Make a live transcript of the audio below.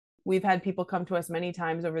We've had people come to us many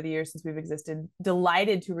times over the years since we've existed,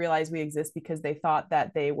 delighted to realize we exist because they thought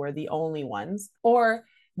that they were the only ones. Or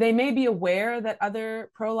they may be aware that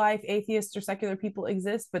other pro-life atheists or secular people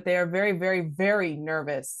exist, but they are very, very, very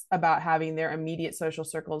nervous about having their immediate social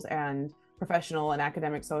circles and professional and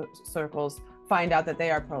academic circles find out that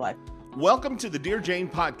they are pro-life. Welcome to the Dear Jane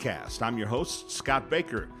podcast. I'm your host, Scott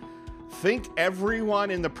Baker. Think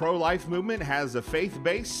everyone in the pro-life movement has a faith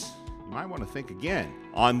base? You might want to think again.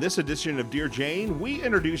 On this edition of Dear Jane, we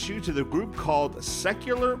introduce you to the group called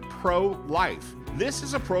Secular Pro-Life. This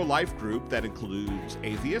is a pro-life group that includes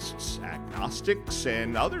atheists, agnostics,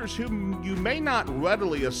 and others whom you may not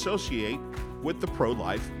readily associate with the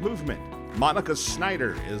pro-life movement. Monica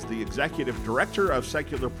Snyder is the executive director of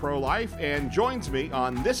Secular Pro-Life and joins me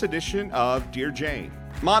on this edition of Dear Jane.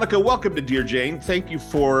 Monica, welcome to Dear Jane. Thank you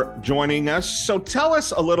for joining us. So tell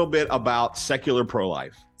us a little bit about Secular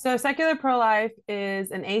Pro-Life. So Secular Pro-Life is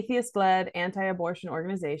an atheist-led anti-abortion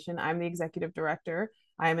organization. I'm the executive director.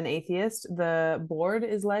 I am an atheist. The board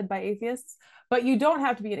is led by atheists, but you don't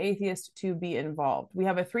have to be an atheist to be involved. We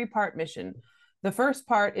have a three-part mission. The first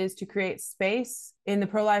part is to create space in the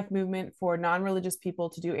pro-life movement for non-religious people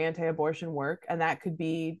to do anti-abortion work. And that could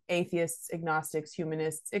be atheists, agnostics,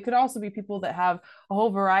 humanists. It could also be people that have a whole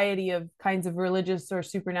variety of kinds of religious or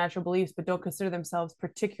supernatural beliefs, but don't consider themselves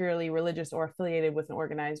particularly religious or affiliated with an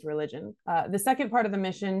organized religion. The second part of the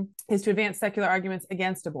mission is to advance secular arguments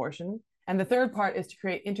against abortion. And the third part is to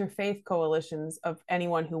create interfaith coalitions of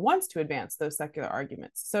anyone who wants to advance those secular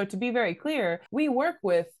arguments. So to be very clear, we work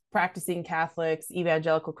with practicing Catholics,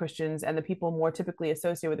 evangelical Christians, and the people more typically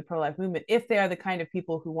associated with the pro-life movement if they are the kind of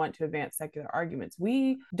people who want to advance secular arguments.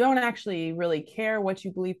 We don't actually really care what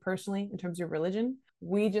you believe personally in terms of your religion.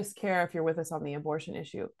 We just care if you're with us on the abortion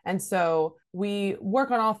issue. And so we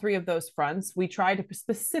work on all three of those fronts. We try to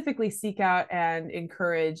specifically seek out and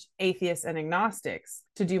encourage atheists and agnostics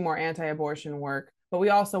to do more anti-abortion work, but we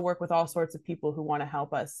also work with all sorts of people who want to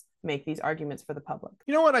help us make these arguments for the public.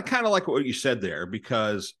 You know what? I kind of like what you said there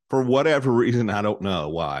because for whatever reason, I don't know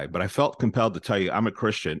why, but I felt compelled to tell you I'm a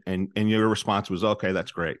Christian and your response was, okay,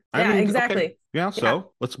 that's great. Yeah, I mean, exactly. Okay. Yeah.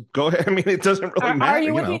 So let's go ahead. I mean, it doesn't really matter. Are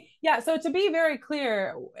you with me? Yeah. So to be very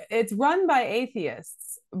clear, it's run by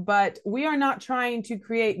atheists, but we are not trying to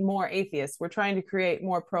create more atheists. We're trying to create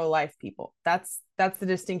more pro-life people. That's the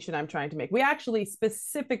distinction I'm trying to make. We actually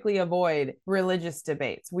specifically avoid religious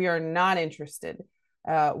debates. We are not interested.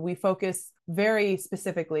 We focus very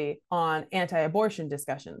specifically on anti-abortion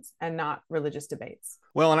discussions and not religious debates.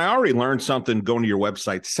 Well, and I already learned something going to your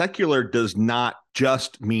website. Secular does not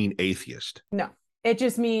just mean atheist. No, it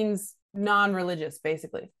just means non-religious,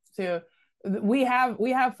 basically. So we have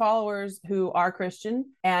followers who are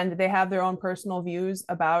Christian and they have their own personal views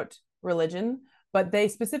about religion, but they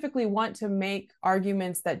specifically want to make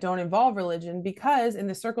arguments that don't involve religion because in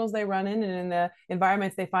the circles they run in and in the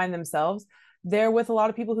environments they find themselves, they're with a lot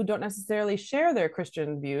of people who don't necessarily share their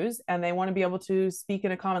Christian views, and they want to be able to speak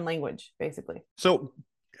in a common language, basically. So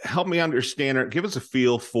help me understand or give us a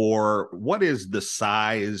feel for what is the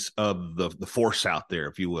size of the force out there,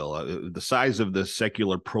 if you will, the size of the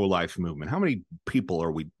secular pro-life movement. How many people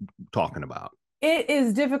are we talking about? It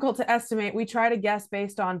is difficult to estimate. We try to guess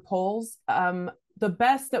based on polls. The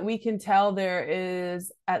best that we can tell, there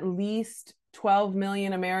is at least 12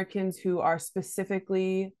 million Americans who are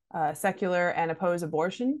specifically secular and oppose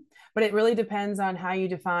abortion, but it really depends on how you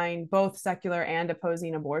define both secular and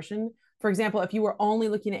opposing abortion. For example, if you were only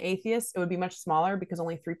looking at atheists, it would be much smaller because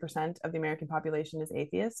only 3% of the American population is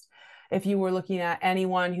atheist. If you were looking at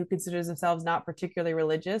anyone who considers themselves not particularly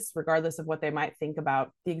religious, regardless of what they might think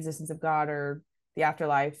about the existence of God or the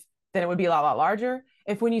afterlife, then it would be a lot larger.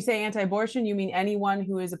 If when you say anti-abortion, you mean anyone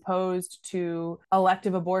who is opposed to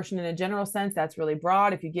elective abortion in a general sense, that's really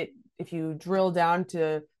broad. If you drill down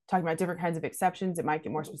to talking about different kinds of exceptions, it might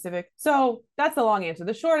get more specific. So that's the long answer.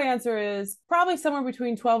 The short answer is probably somewhere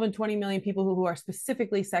between 12 and 20 million people who are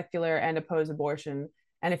specifically secular and oppose abortion.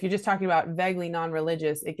 And if you're just talking about vaguely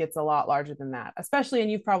non-religious, it gets a lot larger than that, especially,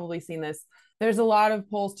 and you've probably seen this, there's a lot of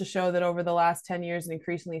polls to show that over the last 10 years and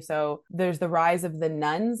increasingly so, there's the rise of the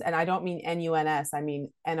nuns. And I don't mean N-U-N-S, I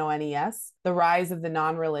mean N-O-N-E-S, the rise of the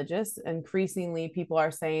non-religious. Increasingly, people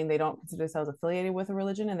are saying they don't consider themselves affiliated with a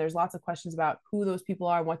religion. And there's lots of questions about who those people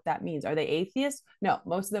are and what that means. Are they atheists? No,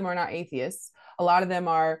 most of them are not atheists. A lot of them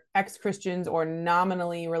are ex-Christians or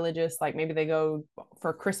nominally religious, like maybe they go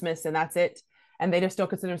for Christmas and that's it. And they just don't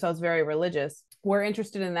consider themselves very religious. We're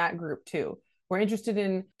interested in that group too. We're interested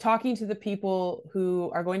in talking to the people who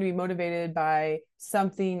are going to be motivated by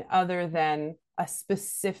something other than a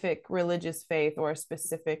specific religious faith or a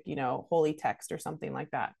specific, holy text or something like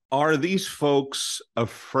that. Are these folks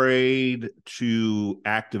afraid to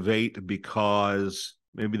activate because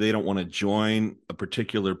maybe they don't want to join a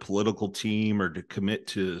particular political team or to commit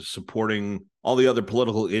to supporting all the other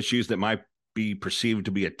political issues that might be perceived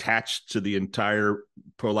to be attached to the entire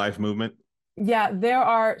pro-life movement? Yeah, there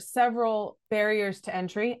are several barriers to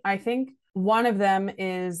entry. I think one of them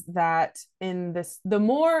is that the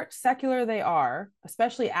more secular they are,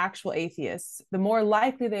 especially actual atheists, the more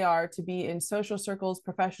likely they are to be in social circles,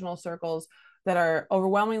 professional circles that are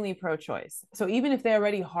overwhelmingly pro-choice. So even if they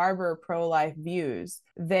already harbor pro-life views,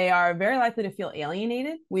 they are very likely to feel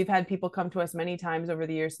alienated. We've had people come to us many times over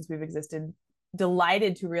the years since we've existed,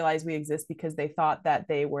 delighted to realize we exist because they thought that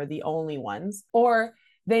they were the only ones. Or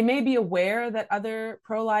they may be aware that other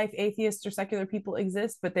pro-life atheists or secular people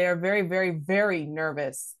exist, but they are very, very, very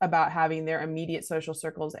nervous about having their immediate social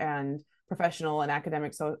circles and professional and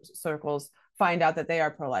academic circles find out that they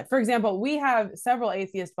are pro-life. For example, we have several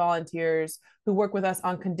atheist volunteers who work with us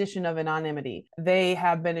on condition of anonymity. They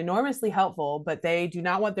have been enormously helpful, but they do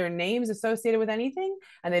not want their names associated with anything,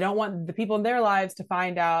 and they don't want the people in their lives to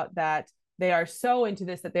find out that they are so into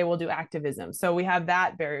this that they will do activism. So we have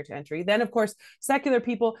that barrier to entry. Then, of course, secular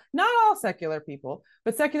people, not all secular people,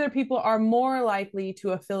 but secular people are more likely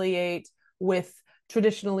to affiliate with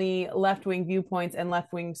traditionally left-wing viewpoints and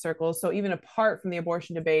left-wing circles. So even apart from the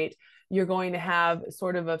abortion debate, you're going to have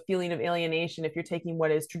sort of a feeling of alienation if you're taking what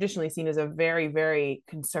is traditionally seen as a very, very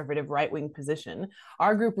conservative right-wing position.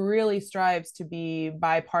 Our group really strives to be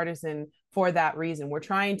bipartisan for that reason. We're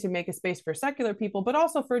trying to make a space for secular people, but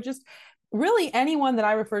also for just really anyone that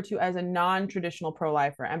I refer to as a non-traditional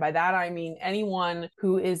pro-lifer. And by that, I mean anyone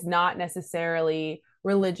who is not necessarily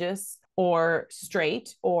religious or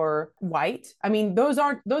straight or white. I mean, those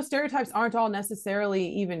stereotypes aren't all necessarily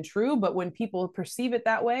even true, but when people perceive it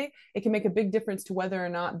that way, it can make a big difference to whether or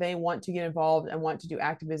not they want to get involved and want to do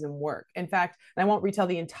activism work. In fact, and I won't retell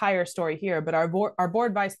the entire story here, but our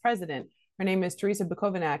board vice president, her name is Teresa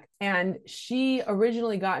Bukovinak, and she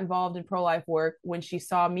originally got involved in pro-life work when she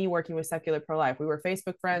saw me working with secular pro-life. We were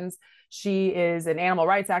Facebook friends. She is an animal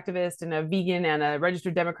rights activist and a vegan and a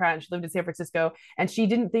registered Democrat, and she lived in San Francisco. And she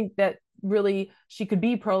didn't think that really she could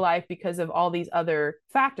be pro-life because of all these other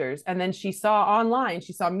factors. And then she saw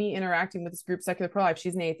me interacting with this group, Secular Pro-Life.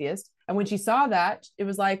 She's an atheist. And when she saw that, it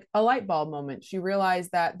was like a light bulb moment. She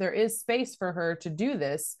realized that there is space for her to do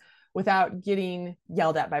this without getting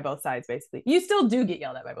yelled at by both sides, basically. You still do get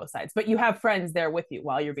yelled at by both sides, but you have friends there with you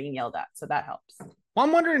while you're being yelled at. So that helps. Well,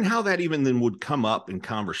 I'm wondering how that even then would come up in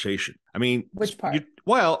conversation. I mean, which part?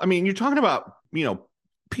 You're talking about,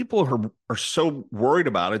 people are so worried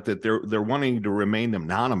about it that they're wanting to remain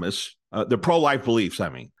anonymous. The pro-life beliefs, I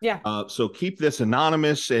mean. Yeah. So keep this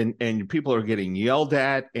anonymous, and people are getting yelled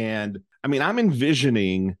at. And I mean, I'm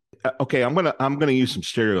envisioning, okay, I'm gonna use some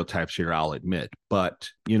stereotypes here, I'll admit, but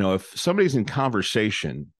if somebody's in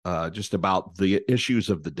conversation just about the issues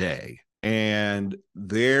of the day, and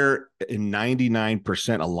they're in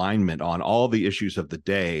 99% alignment on all the issues of the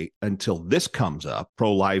day until this comes up,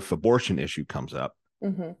 pro-life abortion issue comes up,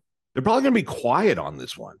 mm-hmm. They're probably going to be quiet on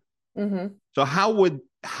this one. Mm-hmm. So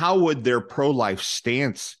how would their pro-life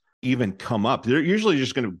stance even come up? They're usually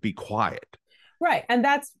just going to be quiet. Right. And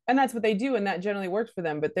that's what they do. And that generally works for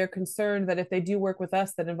them. But they're concerned that if they do work with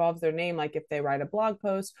us that involves their name, like if they write a blog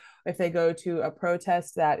post, if they go to a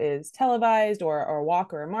protest that is televised or a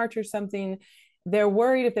walk or a march or something, they're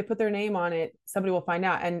worried if they put their name on it, somebody will find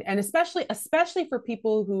out. And especially for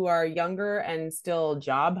people who are younger and still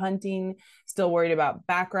job hunting, still worried about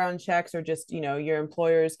background checks, or just, your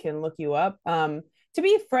employers can look you up. To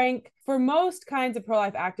be frank, for most kinds of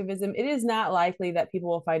pro-life activism, it is not likely that people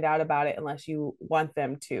will find out about it unless you want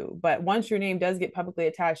them to. But once your name does get publicly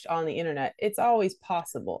attached on the internet, it's always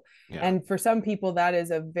possible. Yeah. And for some people, that is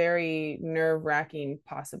a very nerve-wracking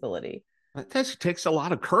possibility. That takes a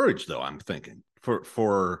lot of courage, though, I'm thinking, for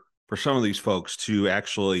some of these folks to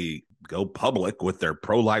actually go public with their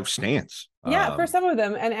pro-life stance. Yeah, for some of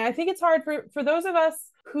them. And I think it's hard for those of us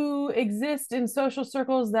who exist in social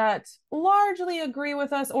circles that largely agree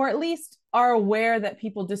with us, or at least are aware that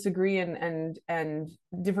people disagree and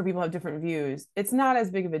different people have different views. It's not as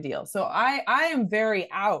big of a deal. So I am very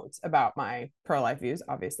out about my pro-life views,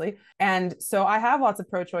 obviously. And so I have lots of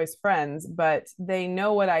pro-choice friends, but they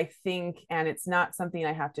know what I think, and it's not something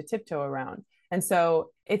I have to tiptoe around. And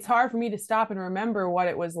so it's hard for me to stop and remember what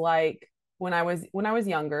it was like when I was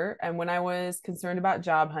younger, and when I was concerned about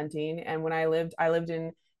job hunting, and when I lived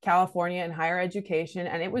in California in higher education.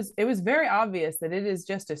 And it was very obvious that it is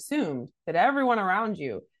just assumed that everyone around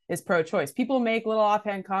you is pro-choice. People make little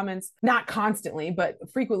offhand comments, not constantly, but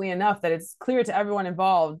frequently enough that it's clear to everyone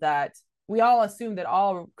involved that we all assume that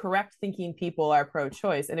all correct thinking people are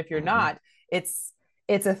pro-choice. And if you're not, it's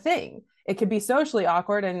a thing. It could be socially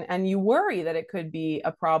awkward, and you worry that it could be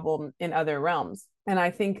a problem in other realms. And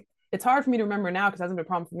I think it's hard for me to remember now because it hasn't been a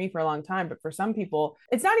problem for me for a long time. But for some people,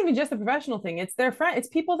 it's not even just a professional thing. It's their friend. It's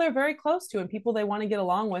people they're very close to and people they want to get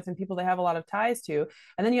along with and people they have a lot of ties to.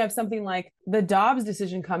 And then you have something like the Dobbs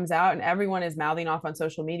decision comes out and everyone is mouthing off on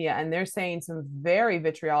social media and they're saying some very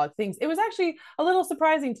vitriolic things. It was actually a little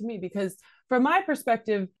surprising to me because from my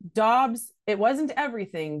perspective, Dobbs, it wasn't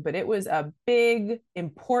everything, but it was a big,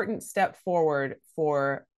 important step forward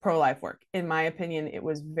for pro-life work. In my opinion, it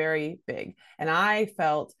was very big. And I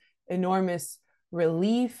felt enormous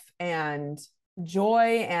relief and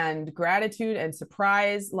joy and gratitude and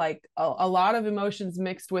surprise, like a lot of emotions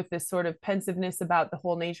mixed with this sort of pensiveness about the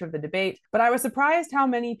whole nature of the debate. But I was surprised how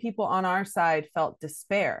many people on our side felt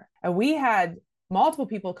despair. And we had multiple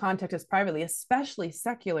people contact us privately, especially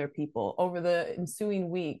secular people, over the ensuing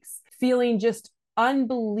weeks, feeling just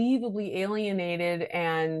unbelievably alienated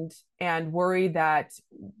and worried that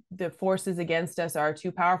the forces against us are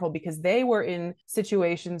too powerful because they were in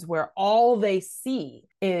situations where all they see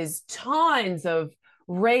is tons of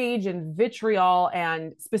rage and vitriol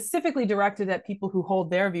and specifically directed at people who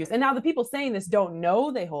hold their views. And now the people saying this don't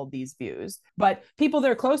know they hold these views, but people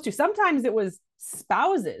they're close to. Sometimes it was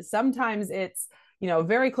spouses. Sometimes it's,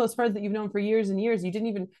 very close friends that you've known for years and years.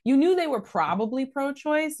 You knew they were probably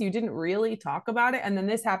pro-choice. You didn't really talk about it. And then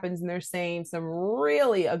this happens and they're saying some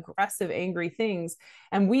really aggressive, angry things.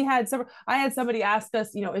 And I had somebody ask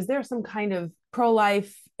us, is there some kind of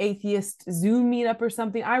pro-life atheist Zoom meetup or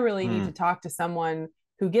something? I really need to talk to someone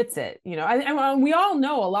who gets it, and we all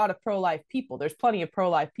know a lot of pro-life people. There's plenty of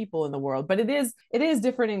pro-life people in the world, but it is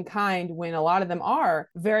different in kind when a lot of them are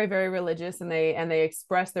very, very religious and they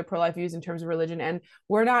express their pro-life views in terms of religion. And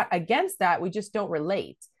we're not against that. We just don't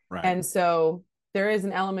relate. Right. And so there is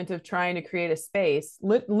an element of trying to create a space,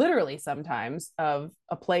 literally sometimes, of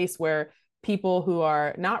a place where people who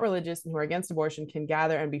are not religious and who are against abortion can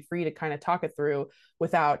gather and be free to kind of talk it through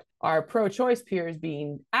without our pro-choice peers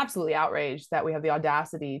being absolutely outraged that we have the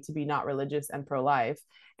audacity to be not religious and pro-life.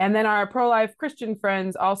 And then our pro-life Christian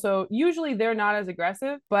friends also, usually they're not as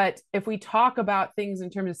aggressive, but if we talk about things in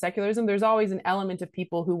terms of secularism, there's always an element of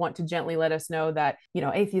people who want to gently let us know that,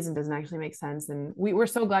 atheism doesn't actually make sense. And we're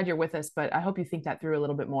so glad you're with us, but I hope you think that through a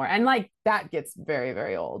little bit more. And that gets very,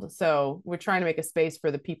 very old. So we're trying to make a space for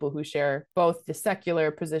the people who share both the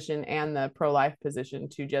secular position and the pro-life position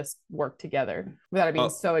to just work together without it being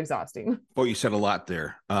so exhausting. Well, you said a lot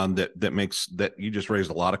there that you just raised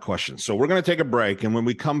a lot of questions. So we're going to take a break. And when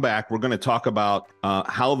we come back, we're going to talk about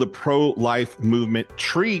how the pro-life movement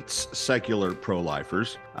treats secular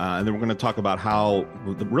pro-lifers. And then we're going to talk about how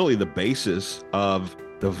really the basis of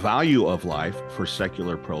the value of life for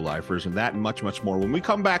secular pro-lifers and that and much, much more when we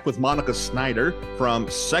come back with Monica Snyder from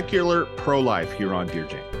Secular Pro-Life here on Dear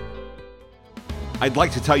Jane. I'd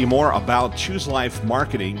like to tell you more about Choose Life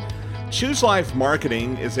Marketing. Choose Life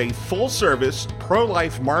Marketing is a full-service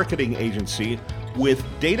pro-life marketing agency with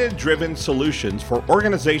data-driven solutions for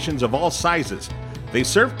organizations of all sizes. They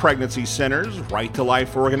serve pregnancy centers,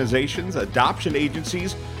 right-to-life organizations, adoption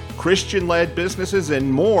agencies, Christian-led businesses,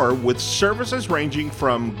 and more, with services ranging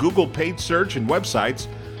from Google paid search and websites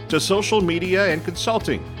to social media and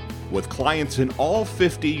consulting. With clients in all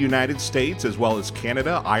 50 United States, as well as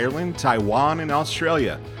Canada, Ireland, Taiwan, and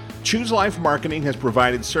Australia. Choose Life Marketing has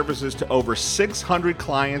provided services to over 600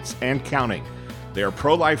 clients and counting. They are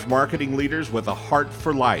pro-life marketing leaders with a heart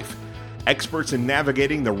for life. Experts in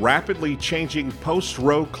navigating the rapidly changing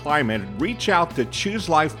post-Roe climate. Reach out to Choose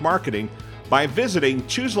Life Marketing by visiting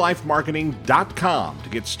chooselifemarketing.com to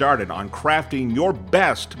get started on crafting your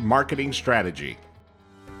best marketing strategy.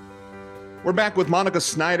 We're back with Monica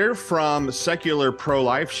Snyder from Secular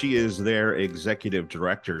Pro-Life. She is their executive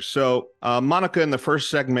director. So, Monica, in the first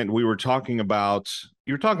segment, you were talking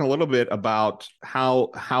a little bit about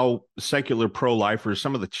how secular pro-lifers,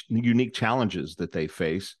 some of the unique challenges that they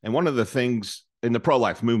face. And one of the things in the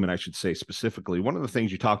pro-life movement, I should say specifically, one of the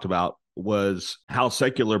things you talked about was how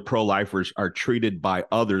secular pro-lifers are treated by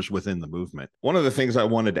others within the movement. One of the things I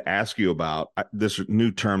wanted to ask you about, this new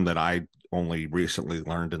term that I only recently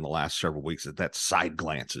learned in the last several weeks, that's side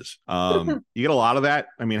glances. You get a lot of that.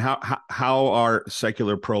 I mean, how are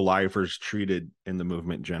secular pro-lifers treated in the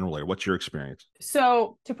movement generally? What's your experience?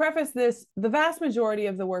 So to preface this, the vast majority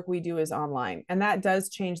of the work we do is online, and that does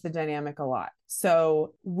change the dynamic a lot.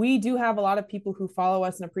 So we do have a lot of people who follow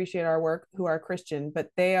us and appreciate our work who are Christian, but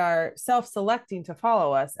they are self-selecting to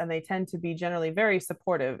follow us, and they tend to be generally very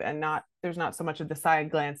supportive and there's not so much of the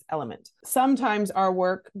side glance element. Sometimes our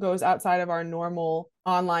work goes outside of our normal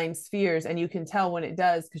online spheres, and you can tell when it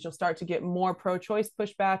does, because you'll start to get more pro-choice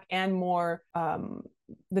pushback and more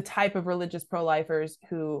the type of religious pro-lifers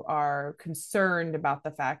who are concerned about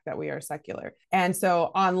the fact that we are secular. And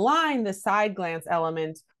so online, the side glance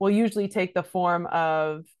element will usually take the form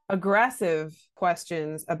of aggressive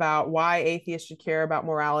questions about why atheists should care about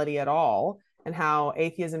morality at all, and how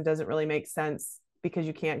atheism doesn't really make sense because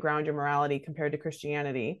you can't ground your morality compared to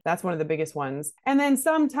Christianity. That's one of the biggest ones. And then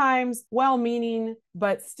sometimes well-meaning,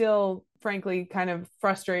 but still, frankly, kind of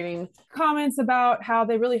frustrating comments about how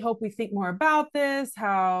they really hope we think more about this,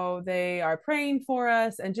 how they are praying for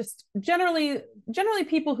us, and just generally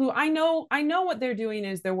people who I know what they're doing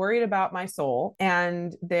is they're worried about my soul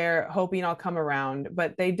and they're hoping I'll come around,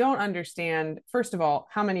 but they don't understand, first of all,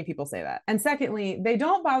 how many people say that. And secondly, they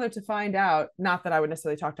don't bother to find out, not that I would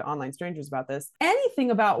necessarily talk to online strangers about this,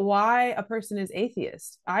 anything about why a person is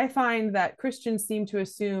atheist. I find that Christians seem to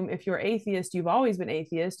assume if you're atheist, you've always been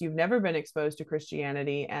atheist, you've never been exposed to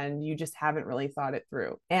Christianity, and you just haven't really thought it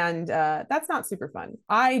through. And that's not super fun.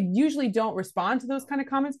 I usually don't respond to those kind of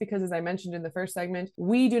comments because, as I mentioned in the first segment,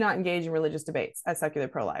 we do not engage in religious debates at Secular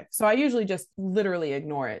Pro-Life. So I usually just literally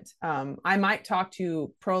ignore it. I might talk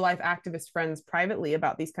to pro-life activist friends privately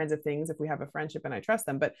about these kinds of things if we have a friendship and I trust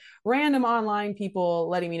them, but random online people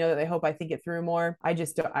letting me know that they hope I think it through more, I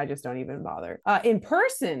just don't even bother. In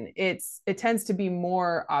person, it tends to be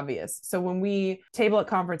more obvious. So when we table at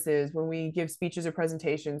conferences, when we give speeches or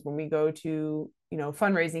presentations, when we go to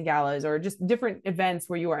fundraising galas or just different events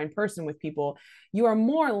where you are in person with people, you are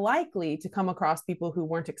more likely to come across people who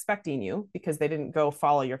weren't expecting you because they didn't go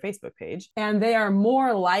follow your Facebook page. And they are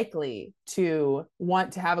more likely to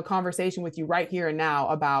want to have a conversation with you right here and now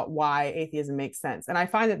about why atheism makes sense. And I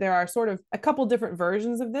find that there are sort of a couple different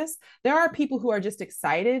versions of this. There are people who are just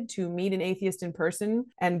excited to meet an atheist in person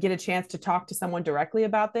and get a chance to talk to someone directly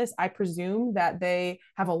about this. I presume that they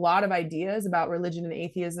have a lot of ideas about religion and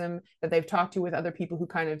atheism that they've talked to with other people who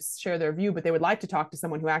kind of share their view, but they would like to talk to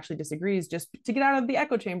someone who actually disagrees, just to get out of the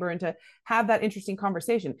echo chamber and to have that interesting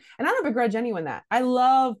conversation. And I don't begrudge anyone that. I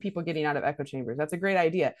love people getting out of echo chambers. That's a great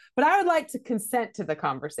idea. But I would like to consent to the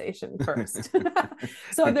conversation first.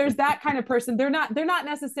 So there's that kind of person. They're not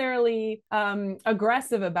necessarily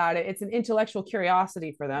aggressive about it. It's an intellectual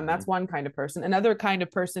curiosity for them. That's one kind of person. Another kind of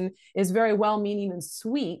person is very well-meaning and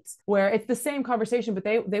sweet, where it's the same conversation, but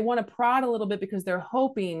they want to prod a little bit because they're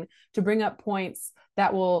hoping to bring up points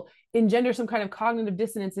that will engender some kind of cognitive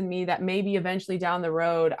dissonance in me that maybe eventually down the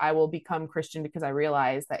road I will become Christian because I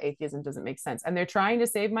realize that atheism doesn't make sense. And they're trying to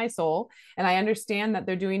save my soul. And I understand that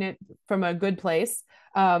they're doing it from a good place.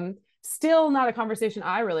 Still not a conversation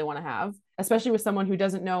I really want to have, especially with someone who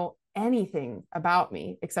doesn't know anything about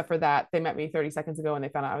me except for that they met me 30 seconds ago and they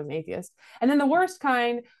found out I was an atheist. And then the worst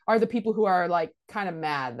kind are the people who are like kind of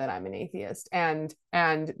mad that I'm an atheist, and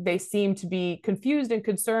they seem to be confused and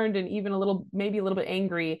concerned and even maybe a little bit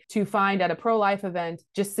angry to find at a pro-life event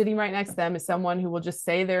just sitting right next to them is someone who will just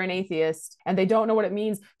say they're an atheist and they don't know what it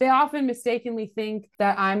means. They often mistakenly think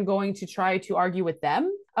that I'm going to try to argue with them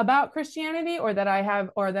about Christianity, or that I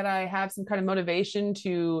have some kind of motivation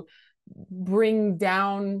to bring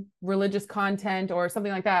down religious content or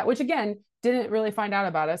something like that, which again, didn't really find out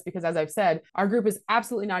about us because, as I've said, our group is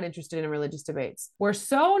absolutely not interested in religious debates. We're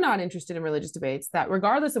so not interested in religious debates that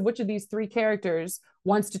regardless of which of these three characters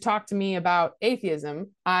wants to talk to me about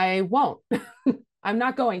atheism, I won't. I'm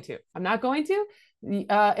not going to.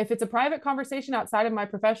 If it's a private conversation outside of my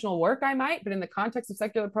professional work, I might, but in the context of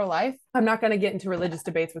Secular Pro-Life, I'm not going to get into religious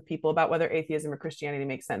debates with people about whether atheism or Christianity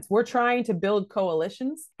makes sense. We're trying to build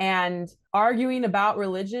coalitions, and arguing about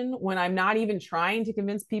religion when I'm not even trying to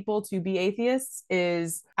convince people to be atheists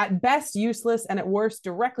is at best useless and at worst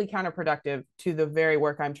directly counterproductive to the very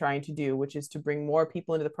work I'm trying to do, which is to bring more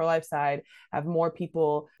people into the pro-life side, have more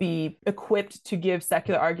people be equipped to give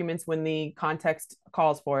secular arguments when the context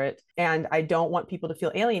calls for it. And I don't want people to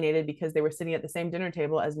feel alienated because they were sitting at the same dinner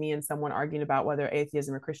table as me and someone arguing about whether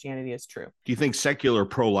atheism or Christianity is true. Do you think secular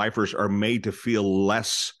pro-lifers are made to feel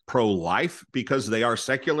less pro-life because they are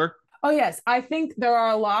secular? Oh, yes. I think there are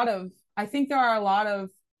a lot of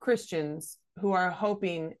Christians who are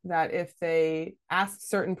hoping that if they ask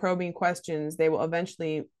certain probing questions, they will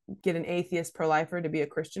eventually get an atheist pro-lifer to be a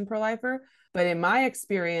Christian pro-lifer. But in my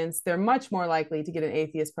experience, they're much more likely to get an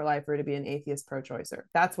atheist pro-lifer to be an atheist pro-choicer.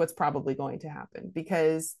 That's what's probably going to happen,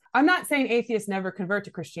 because I'm not saying atheists never convert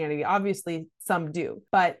to Christianity. Obviously, some do,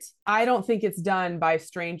 but I don't think it's done by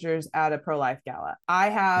strangers at a pro-life gala. I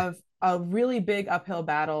have a really big uphill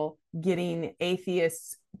battle getting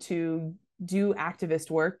atheists to do activist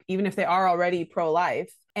work, even if they are already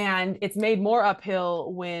pro-life. And it's made more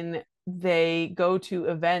uphill when they go to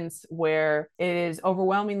events where it is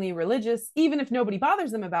overwhelmingly religious, even if nobody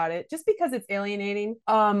bothers them about it, just because it's alienating.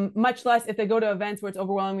 Much less if they go to events where it's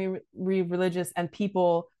overwhelmingly religious and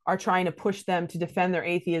people are trying to push them to defend their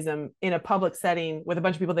atheism in a public setting with a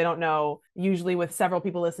bunch of people they don't know, usually with several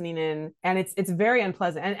people listening in. And it's very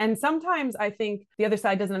unpleasant. And sometimes I think the other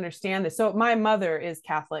side doesn't understand this. So my mother is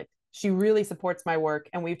Catholic. She really supports my work.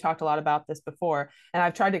 And we've talked a lot about this before. And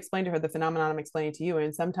I've tried to explain to her the phenomenon I'm explaining to you.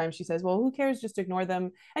 And sometimes she says, well, who cares? Just ignore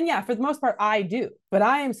them. And yeah, for the most part, I do. But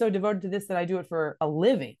I am so devoted to this that I do it for a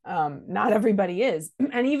living. Not everybody is.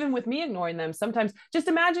 And even with me ignoring them, sometimes just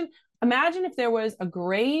imagine if there was a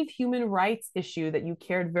grave human rights issue that you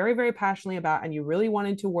cared very, very passionately about and you really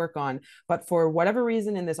wanted to work on. But for whatever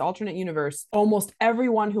reason in this alternate universe, almost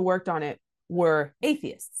everyone who worked on it were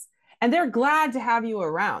atheists. And they're glad to have you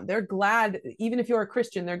around. They're glad, even if you're a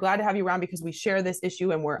Christian, they're glad to have you around because we share this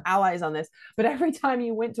issue and we're allies on this. But every time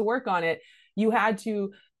you went to work on it, you had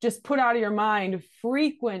to just put out of your mind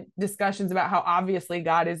frequent discussions about how obviously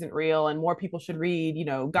God isn't real and more people should read,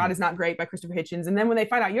 God is Not Great by Christopher Hitchens. And then when they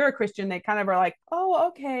find out you're a Christian, they kind of are like, oh,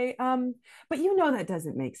 okay. But that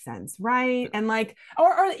doesn't make sense, right? And like,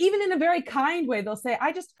 or even in a very kind way, they'll say,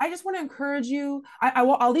 I just want to encourage you.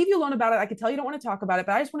 I'll leave you alone about it. I can tell you don't want to talk about it,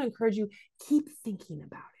 but I just want to encourage you, keep thinking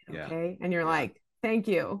about it, okay? Yeah. And you're like, thank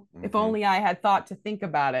you. Mm-hmm. If only I had thought to think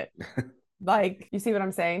about it. Like, you see what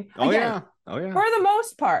I'm saying? Oh, Again, yeah. Oh, yeah. For the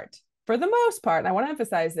most part, and I want to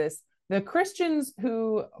emphasize this, the Christians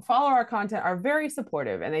who follow our content are very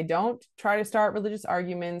supportive and they don't try to start religious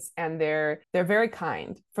arguments, and they're very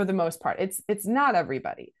kind for the most part. It's not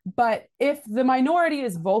everybody. But if the minority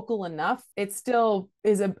is vocal enough, it still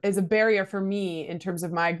is a barrier for me in terms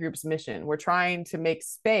of my group's mission. We're trying to make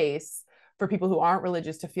space for people who aren't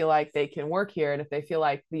religious to feel like they can work here. And if they feel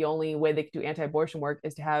like the only way they can do anti-abortion work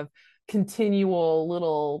is to have continual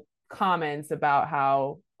little comments about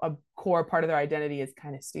how a core part of their identity is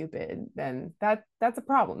kind of stupid, then that's a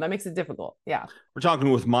problem. That makes it difficult. Yeah. We're talking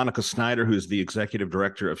with Monica Snyder, who's the executive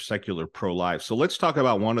director of Secular Pro-Life. So let's talk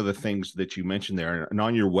about one of the things that you mentioned there. And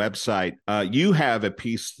on your website, you have a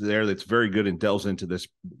piece there that's very good and delves into this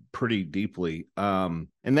pretty deeply. And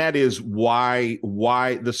that is why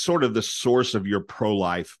the sort of the source of your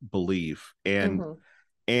pro-life belief.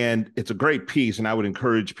 And it's a great piece, and I would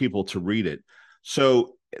encourage people to read it.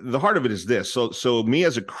 So the heart of it is this. So me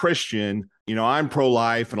as a Christian, I'm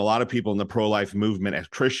pro-life, and a lot of people in the pro-life movement as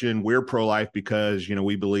Christian, we're pro-life because,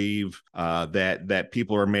 we believe that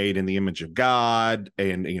people are made in the image of God,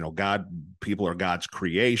 and, people are God's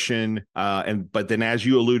creation. But then, as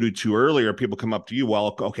you alluded to earlier, people come up to you,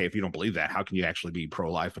 well, okay, if you don't believe that, how can you actually be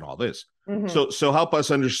pro-life and all this? Mm-hmm. So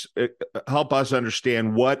help us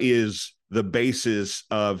understand what is the basis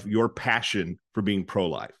of your passion for being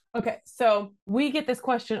pro-life. Okay, so we get this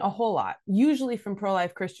question a whole lot, usually from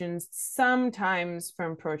pro-life Christians, sometimes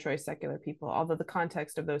from pro-choice secular people, although the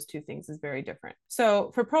context of those two things is very different.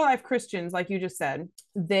 So for pro-life Christians, like you just said,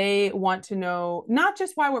 they want to know not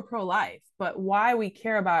just why we're pro-life, but why we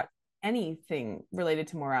care about anything related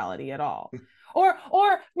to morality at all.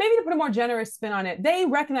 Or maybe to put a more generous spin on it, they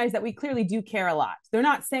recognize that we clearly do care a lot. They're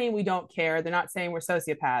not saying we don't care. They're not saying we're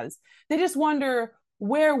sociopaths. They just wonder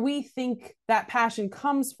where we think that passion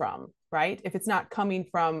comes from, right? If it's not coming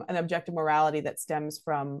from an objective morality that stems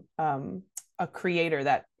from a creator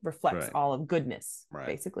that reflects all of goodness,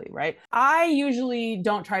 basically, right? I usually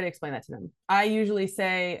don't try to explain that to them. I usually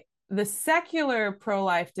say the secular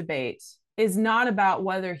pro-life debate is not about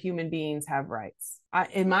whether human beings have rights.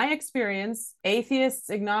 In my experience, atheists,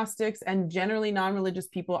 agnostics, and generally non-religious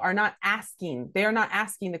people are not asking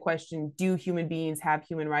the question, do human beings have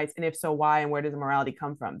human rights? And if so, why? And where does the morality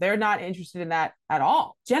come from? They're not interested in that at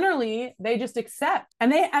all. Generally, they just accept.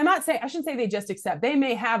 And I shouldn't say they just accept. They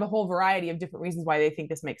may have a whole variety of different reasons why they think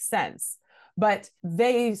this makes sense. But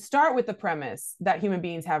they start with the premise that human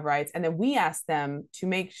beings have rights. And then we ask them to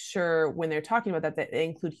make sure when they're talking about that they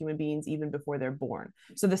include human beings even before they're born.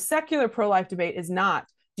 So the secular pro-life debate is not,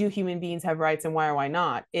 do human beings have rights and why or why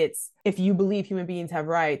not? It's, if you believe human beings have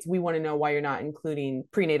rights, we want to know why you're not including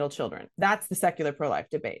prenatal children. That's the secular pro-life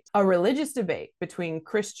debate. A religious debate between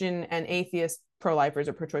Christian and atheist pro-lifers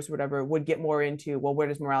or pro-choice or whatever would get more into, well, where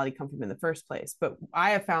does morality come from in the first place? But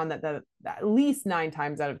I have found that at least 9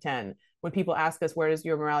 times out of 10, when people ask us, where does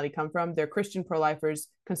your morality come from? They're Christian pro-lifers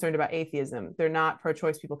concerned about atheism. They're not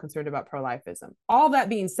pro-choice people concerned about pro-lifism. All that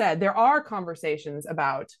being said, there are conversations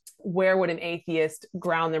about where would an atheist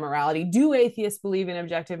ground their morality? Do atheists believe in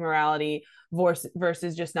objective morality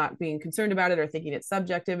versus just not being concerned about it or thinking it's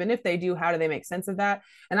subjective? And if they do, how do they make sense of that?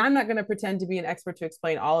 And I'm not going to pretend to be an expert to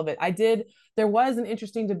explain all of it. There was an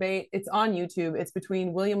interesting debate. It's on YouTube. It's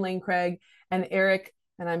between William Lane Craig and Eric,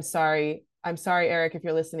 and I'm sorry, Eric, if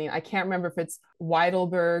you're listening. I can't remember if it's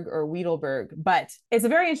Weidelberg or Wiedelberg, but it's a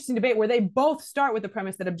very interesting debate where they both start with the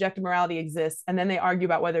premise that objective morality exists, and then they argue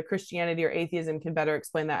about whether Christianity or atheism can better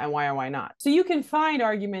explain that and why or why not. So you can find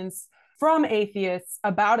arguments from atheists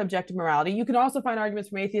about objective morality. You can also find arguments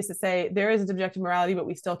from atheists that say there isn't objective morality, but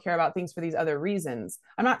we still care about things for these other reasons.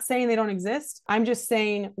 I'm not saying they don't exist. I'm just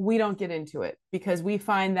saying we don't get into it because we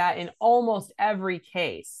find that in almost every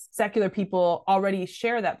case, secular people already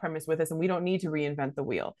share that premise with us and we don't need to reinvent the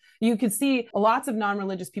wheel. You could see lots of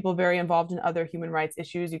non-religious people very involved in other human rights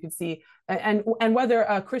issues. You can see, and whether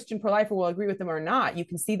a Christian pro-lifer will agree with them or not, you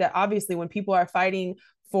can see that obviously when people are fighting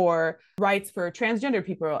for rights for transgender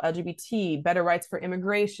people, LGBT, better rights for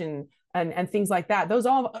immigration, and things like that. Those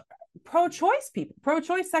all pro-choice people,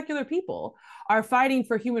 pro-choice secular people are fighting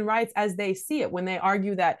for human rights as they see it when they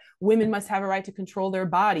argue that women must have a right to control their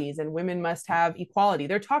bodies and women must have equality.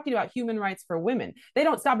 They're talking about human rights for women. They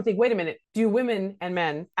don't stop and think, wait a minute, do women and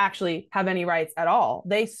men actually have any rights at all?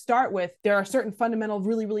 They start with, there are certain fundamental,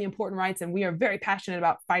 really, really important rights, and we are very passionate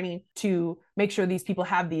about fighting to make sure these people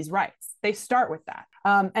have these rights. They start with that.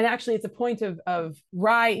 And actually, it's a point of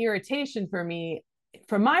wry irritation for me,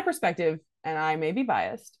 from my perspective, and I may be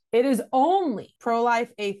biased, it is only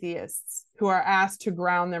pro-life atheists who are asked to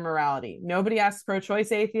ground their morality. Nobody asks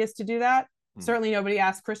pro-choice atheists to do that. Certainly nobody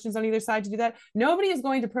asks Christians on either side to do that. Nobody is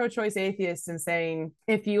going to pro-choice atheists and saying,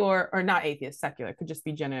 if you're, or not atheist, secular, could just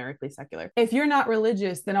be generically secular. If you're not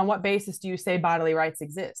religious, then on what basis do you say bodily rights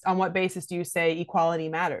exist? On what basis do you say equality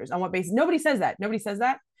matters? On what basis? Nobody says that. Nobody says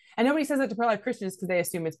that. And nobody says that to pro-life Christians because they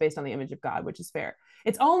assume it's based on the image of God, which is fair.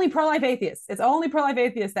 It's only pro-life atheists. It's only pro-life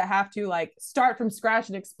atheists that have to like start from scratch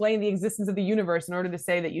and explain the existence of the universe in order to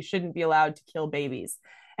say that you shouldn't be allowed to kill babies.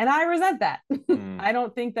 And I resent that. I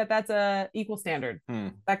don't think that that's a equal standard.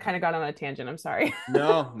 That kind of got on a tangent. I'm sorry.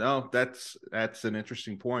 No, that's an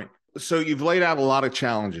interesting point. So you've laid out a lot of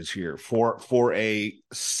challenges here for a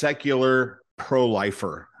secular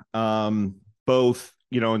pro-lifer, both,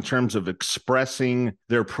 in terms of expressing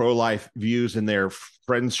their pro-life views in their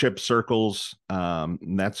friendship circles,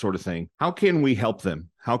 that sort of thing. How can we help them?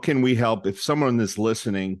 How can we help if someone is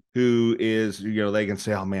listening who is, they can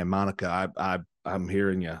say, oh man, Monica, I'm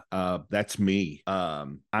hearing you. That's me.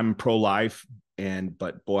 I'm pro-life,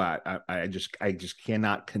 but boy, I just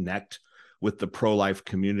cannot connect with the pro-life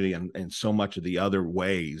community and so much of the other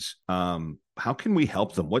ways. How can we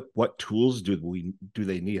help them? What tools do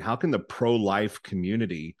they need? How can the pro-life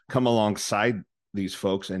community come alongside these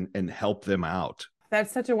folks and help them out?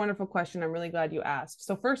 That's such a wonderful question. I'm really glad you asked.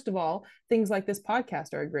 So first of all, things like this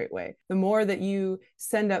podcast are a great way. The more that you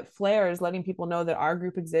send up flares, letting people know that our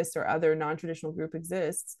group exists or other non-traditional group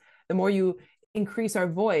exists, the more you increase our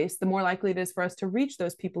voice, the more likely it is for us to reach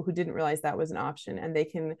those people who didn't realize that was an option. And they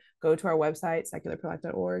can go to our website,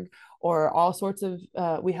 secularprolife.org, or all sorts of,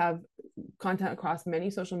 we have content across many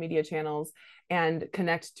social media channels, and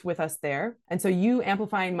connect with us there. And so you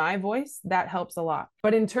amplifying my voice, that helps a lot.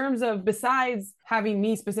 But in terms of, besides having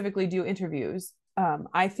me specifically do interviews,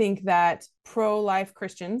 I think that pro-life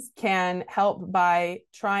Christians can help by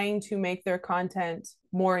trying to make their content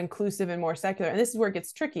more inclusive and more secular. And this is where it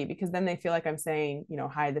gets tricky, because then they feel like I'm saying,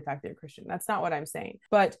 hide the fact that you're Christian. That's not what I'm saying.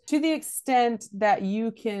 But to the extent that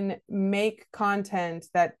you can make content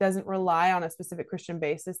that doesn't rely on a specific Christian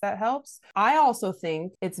basis, that helps. I also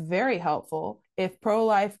think it's very helpful if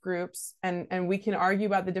pro-life groups, and we can argue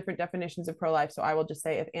about the different definitions of pro-life. So I will just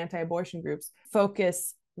say, if anti-abortion groups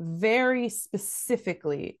focus very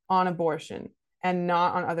specifically on abortion and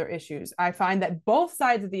not on other issues. I find that both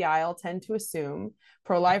sides of the aisle tend to assume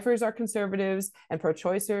pro-lifers are conservatives and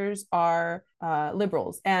pro-choicers are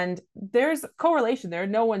liberals. And there's correlation there.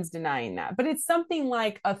 No one's denying that. But it's something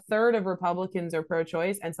like a third of Republicans are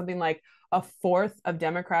pro-choice and something like a fourth of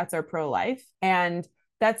Democrats are pro-life. And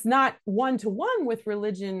that's not one-to-one with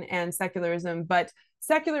religion and secularism, but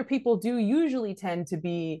secular people do usually tend to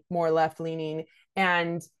be more left-leaning,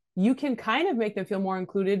 and you can kind of make them feel more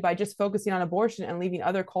included by just focusing on abortion and leaving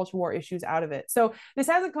other culture war issues out of it. So this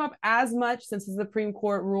hasn't come up as much since the Supreme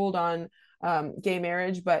Court ruled on gay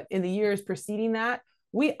marriage, but in the years preceding that,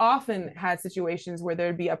 we often had situations where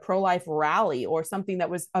there'd be a pro-life rally or something that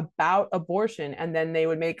was about abortion, and then they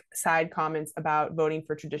would make side comments about voting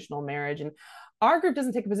for traditional marriage. And our group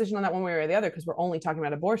doesn't take a position on that one way or the other because we're only talking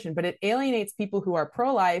about abortion, but it alienates people who are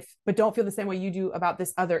pro-life but don't feel the same way you do about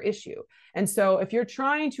this other issue. And so if you're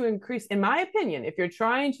trying to increase, in my opinion, if you're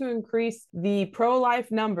trying to increase the pro-life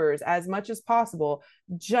numbers as much as possible,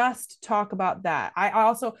 just talk about that. I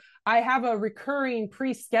have a recurring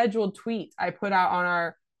pre-scheduled tweet I put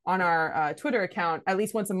out on our Twitter account at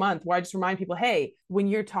least once a month, where I just remind people, hey, when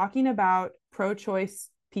you're talking about pro-choice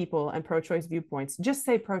people and pro-choice viewpoints, just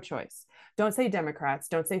say pro-choice. Don't say Democrats,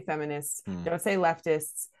 don't say feminists, don't say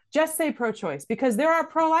leftists, just say pro-choice, because there are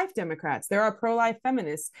pro-life Democrats, there are pro-life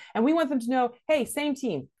feminists, and we want them to know, hey, same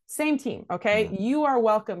team, okay? You are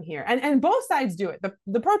welcome here. And both sides do it.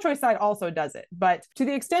 The pro-choice side also does it. But to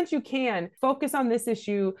the extent you can, focus on this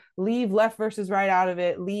issue, leave left versus right out of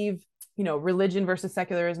it, leave religion versus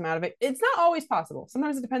secularism out of it. It's not always possible.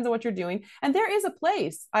 Sometimes it depends on what you're doing. And there is a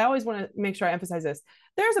place. I always want to make sure I emphasize this.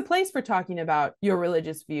 There's a place for talking about your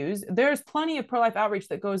religious views. There's plenty of pro-life outreach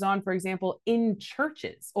that goes on, for example, in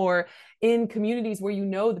churches or in communities where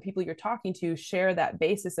the people you're talking to share that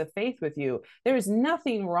basis of faith with you. There is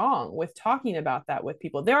nothing wrong with talking about that with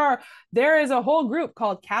people. There is a whole group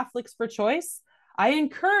called Catholics for Choice. I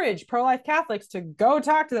encourage pro-life Catholics to go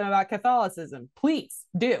talk to them about Catholicism. Please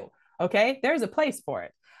do. Okay, there's a place for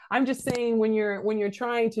it. I'm just saying, when you're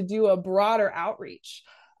trying to do a broader outreach,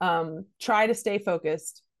 try to stay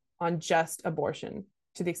focused on just abortion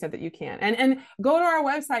to the extent that you can, and go to our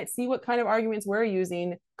website, see what kind of arguments we're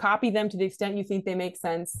using, copy them to the extent you think they make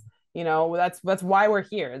sense. That's why we're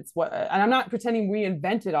here. And I'm not pretending we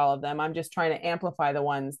invented all of them. I'm just trying to amplify the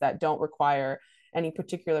ones that don't require any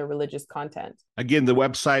particular religious content. Again, the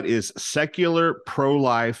website is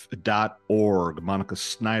secularprolife.org. Monica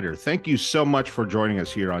Snyder, thank you so much for joining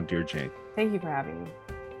us here on Dear Jane. Thank you for having me.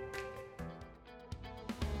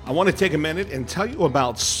 I want to take a minute and tell you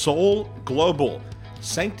about Soul Global,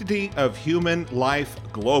 Sanctity of Human Life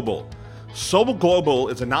Global. Soul Global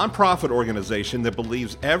is a nonprofit organization that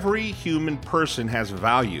believes every human person has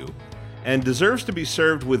value and deserves to be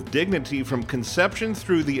served with dignity from conception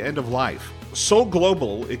through the end of life. Soul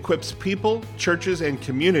Global equips people, churches, and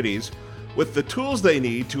communities with the tools they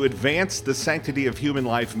need to advance the sanctity of human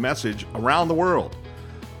life message around the world.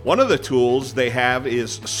 One of the tools they have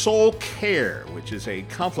is Soul Care, which is a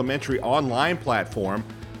complimentary online platform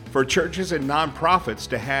for churches and nonprofits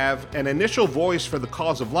to have an initial voice for the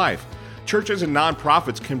cause of life. Churches and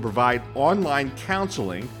nonprofits can provide online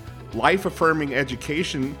counseling, life-affirming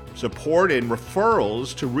education, support, and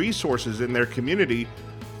referrals to resources in their community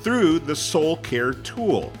through the Soul Care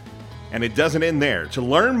tool. And it doesn't end there. To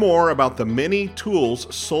learn more about the many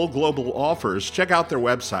tools Soul Global offers, check out their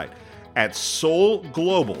website at Soul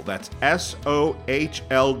Global. That's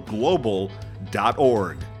SOHL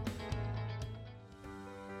Global.org.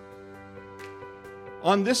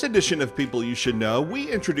 On this edition of People You Should Know,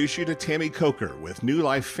 we introduce you to Tammy Coker with New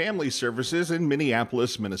Life Family Services in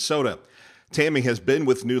Minneapolis, Minnesota. Tammy has been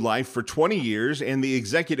with New Life for 20 years and the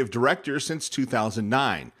executive director since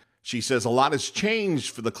 2009. She says a lot has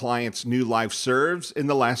changed for the clients New Life serves in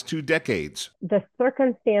the last 2 decades. The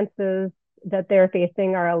circumstances that they're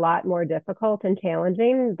facing are a lot more difficult and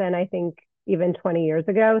challenging than I think even 20 years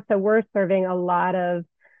ago. So we're serving a lot of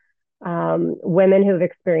women who've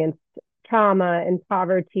experienced trauma and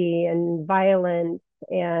poverty and violence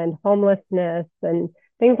and homelessness and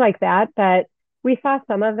things like that we saw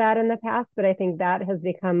some of that in the past, but I think that has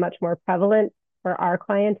become much more prevalent for our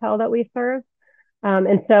clientele that we serve.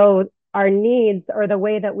 And so our needs, or the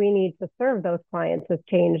way that we need to serve those clients, has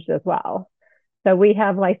changed as well. So we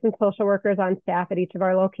have licensed social workers on staff at each of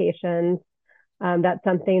our locations. That's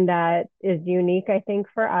something that is unique, I think,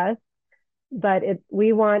 for us. But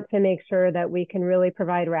we want to make sure that we can really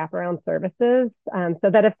provide wraparound services, so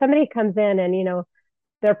that if somebody comes in and,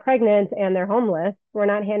 they're pregnant and they're homeless, we're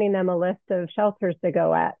not handing them a list of shelters to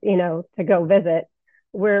go visit.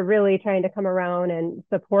 We're really trying to come around and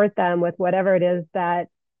support them with whatever it is that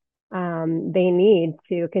they need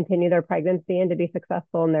to continue their pregnancy and to be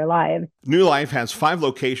successful in their lives. New Life has 5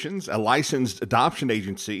 locations, a licensed adoption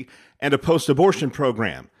agency, and a post-abortion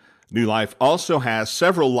program. New Life also has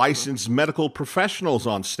several licensed medical professionals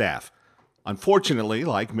on staff. Unfortunately,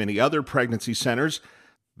 like many other pregnancy centers,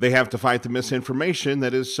 they have to fight the misinformation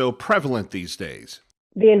that is so prevalent these days.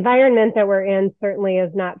 The environment that we're in certainly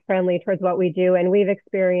is not friendly towards what we do. And we've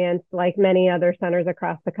experienced, like many other centers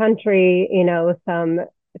across the country, some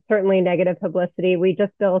certainly negative publicity. We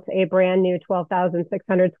just built a brand new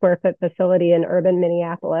 12,600 square foot facility in urban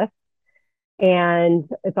Minneapolis. And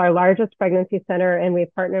it's our largest pregnancy center, and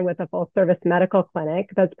we've partnered with a full-service medical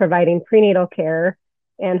clinic that's providing prenatal care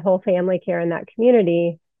and whole family care in that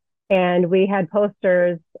community. And we had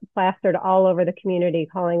posters plastered all over the community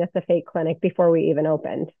calling us a fake clinic before we even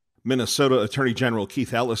opened. Minnesota Attorney General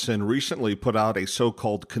Keith Ellison recently put out a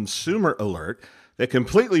so-called consumer alert that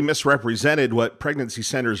completely misrepresented what pregnancy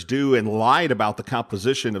centers do and lied about the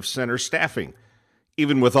composition of center staffing.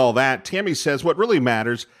 Even with all that, Tammy says what really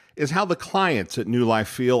matters is how the clients at New Life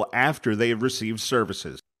feel after they have received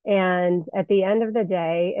services. And at the end of the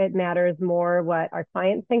day, it matters more what our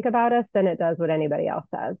clients think about us than it does what anybody else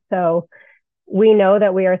says. So we know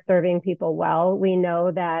that we are serving people well. We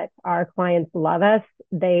know that our clients love us.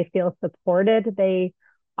 They feel supported. They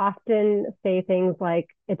often say things like,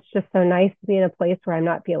 it's just so nice to be in a place where I'm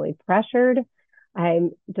not feeling pressured. I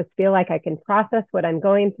just feel like I can process what I'm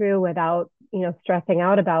going through without, stressing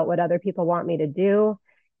out about what other people want me to do.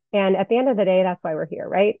 And at the end of the day, that's why we're here,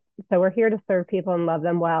 right? So we're here to serve people and love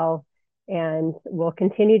them well. And we'll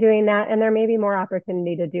continue doing that. And there may be more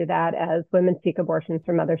opportunity to do that as women seek abortions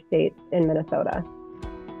from other states in Minnesota.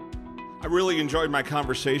 I really enjoyed my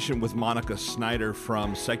conversation with Monica Snyder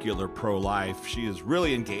from Secular Pro-Life. She is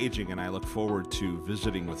really engaging, and I look forward to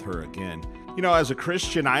visiting with her again. As a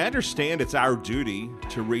Christian, I understand it's our duty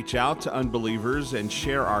to reach out to unbelievers and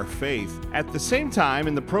share our faith. At the same time,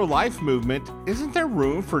 in the pro-life movement, isn't there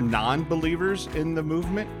room for non-believers in the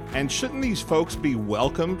movement? And shouldn't these folks be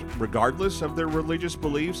welcomed regardless of their religious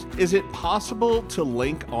beliefs? Is it possible to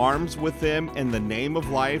link arms with them in the name of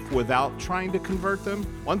life without trying to convert them?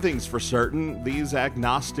 One thing's for certain, these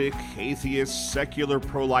agnostic, atheist, secular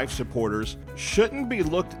pro-life supporters shouldn't be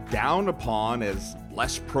looked down upon as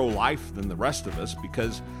less pro-life than the rest of us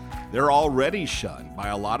because they're already shunned by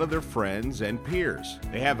a lot of their friends and peers.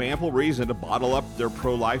 They have ample reason to bottle up their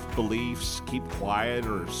pro-life beliefs, keep quiet,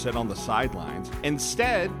 or sit on the sidelines.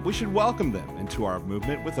 Instead, we should welcome them into our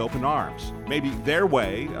movement with open arms. Maybe their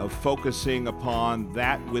way of focusing upon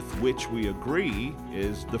that with which we agree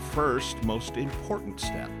is the first most important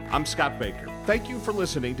step. I'm Scott Baker. Thank you for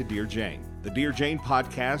listening to Dear Jane. The Dear Jane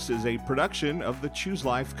podcast is a production of the Choose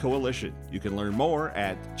Life Coalition. You can learn more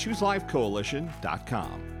at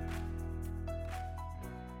chooselifecoalition.com.